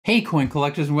Hey coin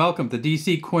collectors, and welcome to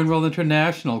DC Coin World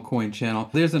International coin channel.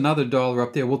 There's another dollar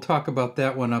up there. We'll talk about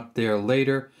that one up there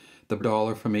later. The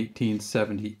dollar from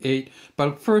 1878.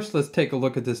 But first, let's take a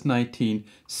look at this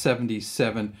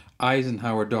 1977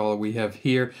 Eisenhower dollar we have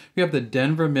here. We have the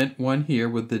Denver Mint one here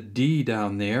with the D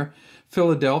down there.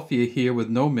 Philadelphia here with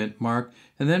no mint mark.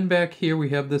 And then back here we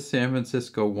have the San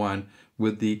Francisco one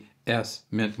with the S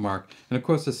mint mark. And of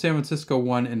course the San Francisco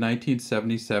one in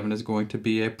 1977 is going to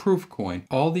be a proof coin.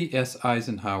 All the S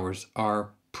Eisenhowers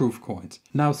are proof coins.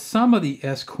 Now some of the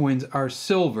S coins are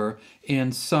silver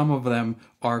and some of them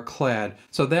are clad.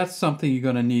 So that's something you're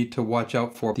going to need to watch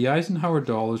out for. The Eisenhower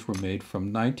dollars were made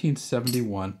from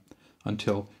 1971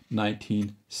 until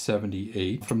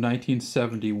 1978. From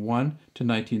 1971 to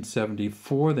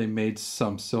 1974 they made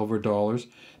some silver dollars.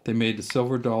 They made the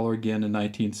silver dollar again in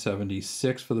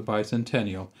 1976 for the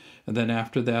bicentennial. And then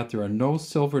after that, there are no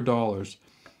silver dollars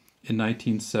in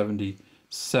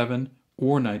 1977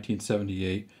 or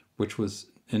 1978, which was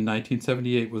in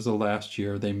 1978 was the last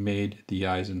year they made the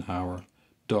Eisenhower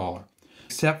dollar.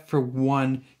 Except for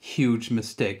one huge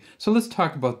mistake. So let's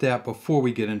talk about that before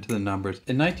we get into the numbers.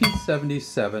 In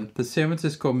 1977, the San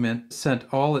Francisco Mint sent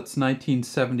all its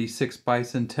 1976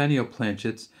 bicentennial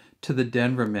planchets to the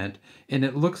Denver Mint, and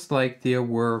it looks like there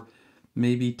were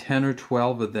maybe 10 or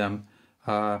 12 of them.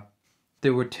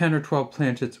 There were 10 or 12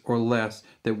 planchets or less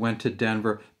that went to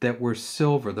Denver that were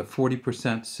silver, the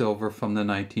 40% silver from the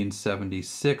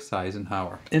 1976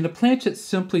 Eisenhower. And the planchet's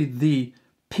simply the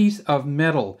piece of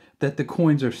metal that the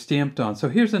coins are stamped on. So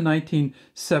here's a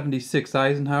 1976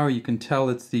 Eisenhower. You can tell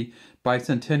it's the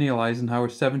bicentennial Eisenhower,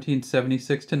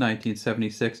 1776 to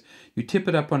 1976. You tip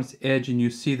it up on its edge and you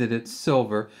see that it's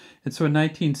silver. And so in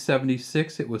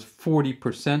 1976 it was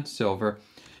 40% silver.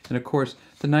 And of course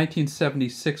the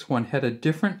 1976 one had a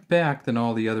different back than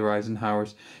all the other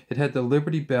Eisenhowers. It had the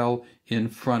Liberty Bell in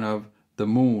front of the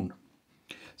moon.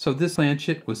 So this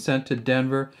planchet was sent to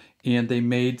Denver and they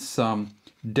made some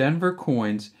Denver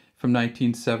coins from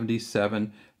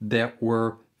 1977 that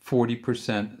were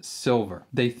 40% silver.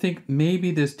 They think maybe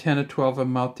there's 10 or 12 of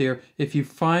them out there. If you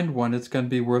find one, it's going to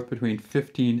be worth between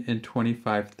 $15,000 and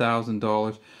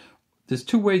 $25,000. There's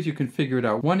two ways you can figure it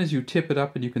out. One is you tip it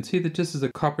up and you can see that this is a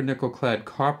copper nickel clad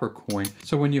copper coin.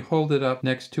 So when you hold it up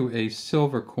next to a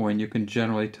silver coin, you can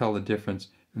generally tell the difference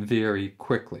very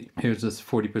quickly. Here's this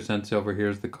 40% silver,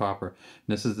 here's the copper, and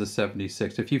this is the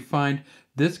 76. If you find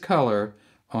this color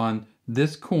on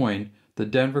this coin, the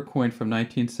Denver coin from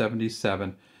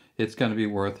 1977, it's going to be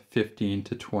worth $15,000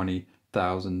 to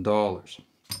 $20,000.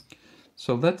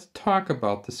 So let's talk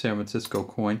about the San Francisco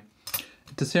coin.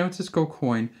 The San Francisco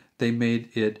coin, they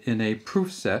made it in a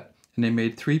proof set, and they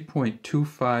made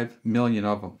 3.25 million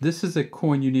of them. This is a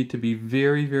coin you need to be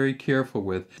very, very careful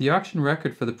with. The auction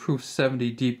record for the Proof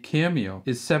 70 Deep Cameo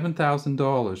is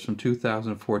 $7,000 from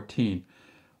 2014.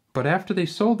 But after they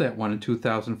sold that one in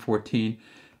 2014,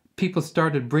 people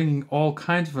started bringing all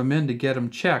kinds of them in to get them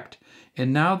checked.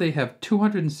 And now they have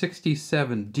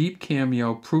 267 Deep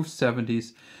Cameo Proof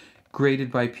 70s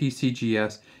graded by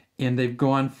PCGS. And they've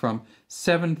gone from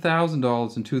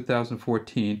 $7,000 in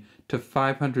 2014 to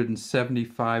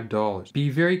 $575. Be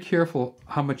very careful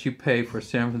how much you pay for a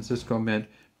San Francisco Mint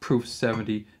Proof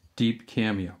 70 Deep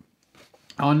Cameo.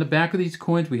 On the back of these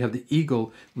coins, we have the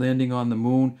eagle landing on the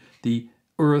moon, the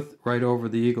Earth right over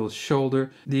the eagle's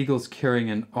shoulder. The eagle's carrying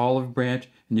an olive branch,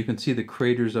 and you can see the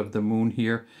craters of the moon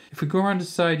here. If we go around the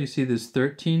side, you see there's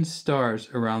 13 stars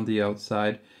around the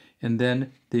outside, and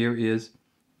then there is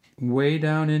way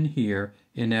down in here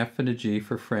in F and a G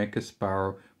for Frank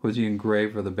Asparo, who's the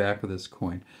engraver of the back of this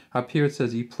coin. Up here it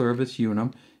says E pluribus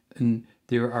unum, and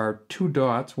there are two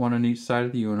dots, one on each side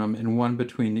of the unum and one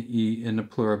between the E and the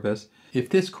pluribus. If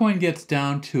this coin gets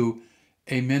down to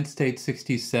a mint state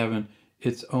 67,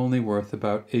 it's only worth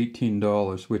about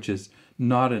 $18, which is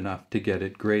not enough to get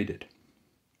it graded.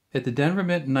 At the Denver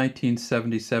Mint in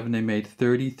 1977, they made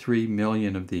 33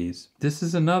 million of these. This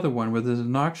is another one where there's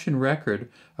an auction record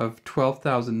of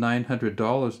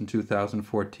 $12,900 in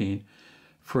 2014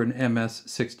 for an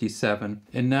MS-67.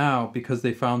 And now, because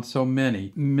they found so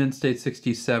many, mint state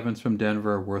 67s from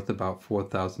Denver are worth about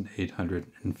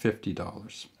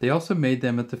 $4,850. They also made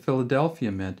them at the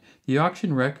Philadelphia Mint. The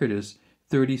auction record is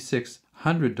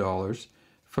 $3,600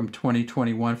 from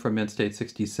 2021 for mint state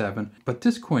 67, but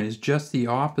this coin is just the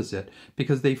opposite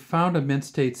because they found a mint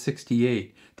state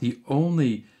 68, the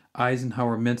only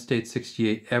Eisenhower mint state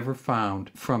 68 ever found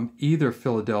from either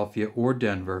Philadelphia or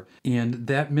Denver, and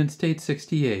that mint state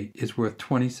 68 is worth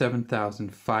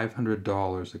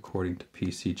 $27,500 according to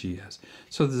PCGS.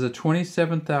 So there's a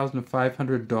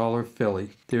 $27,500 Philly,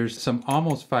 there's some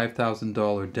almost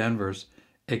 $5,000 Denvers,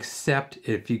 except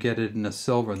if you get it in a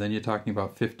silver, then you're talking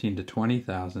about 15 to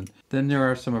 20,000. Then there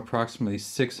are some approximately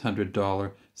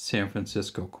 $600 San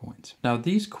Francisco coins. Now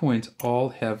these coins all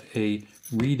have a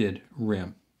reeded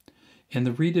rim. And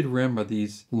the reeded rim are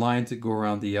these lines that go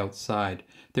around the outside.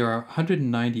 There are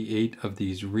 198 of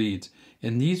these reeds,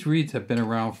 and these reeds have been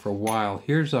around for a while.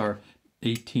 Here's our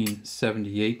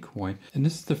 1878 coin, and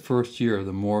this is the first year of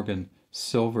the Morgan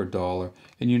silver dollar.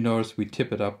 And you notice we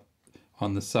tip it up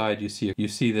on the side. You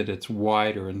see that it's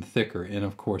wider and thicker, and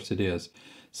of course it is.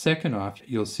 Second off,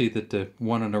 you'll see that the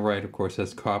one on the right, of course,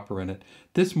 has copper in it.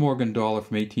 This Morgan dollar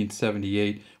from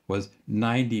 1878 was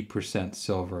 90%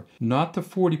 silver, not the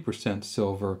 40%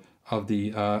 silver of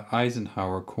the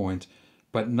Eisenhower coins,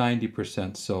 but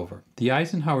 90% silver. The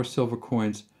Eisenhower silver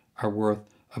coins are worth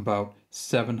about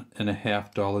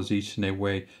 $7.50 each, and they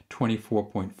weigh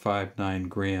 24.59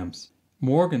 grams.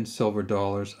 Morgan silver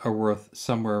dollars are worth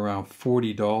somewhere around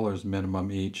 $40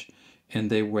 minimum each, and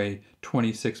they weigh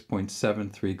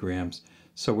 26.73 grams.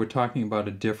 So we're talking about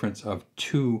a difference of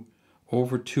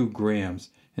over 2 grams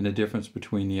in the difference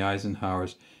between the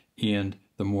Eisenhowers and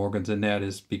the Morgans, and that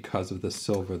is because of the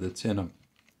silver that's in them.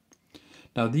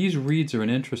 Now these reeds are an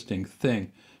interesting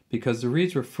thing because the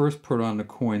reeds were first put on the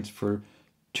coins for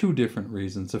two different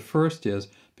reasons. The first is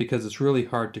because it's really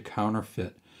hard to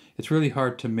counterfeit. It's really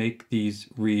hard to make these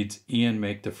reeds and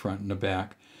make the front and the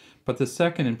back. But the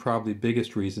second and probably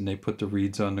biggest reason they put the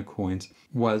reeds on the coins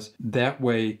was that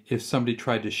way if somebody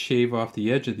tried to shave off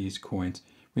the edge of these coins.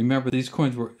 Remember, these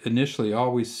coins were initially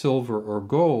always silver or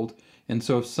gold, and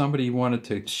so if somebody wanted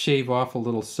to shave off a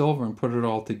little silver and put it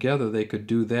all together, they could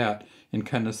do that and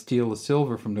kind of steal the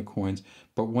silver from the coins.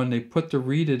 But when they put the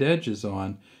reeded edges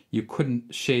on, you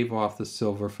couldn't shave off the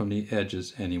silver from the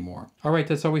edges anymore. All right,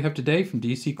 that's all we have today from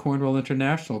DC CoinRoll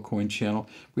International Coin Channel.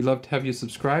 We'd love to have you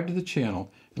subscribe to the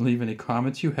channel and leave any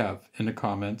comments you have in the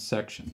comments section.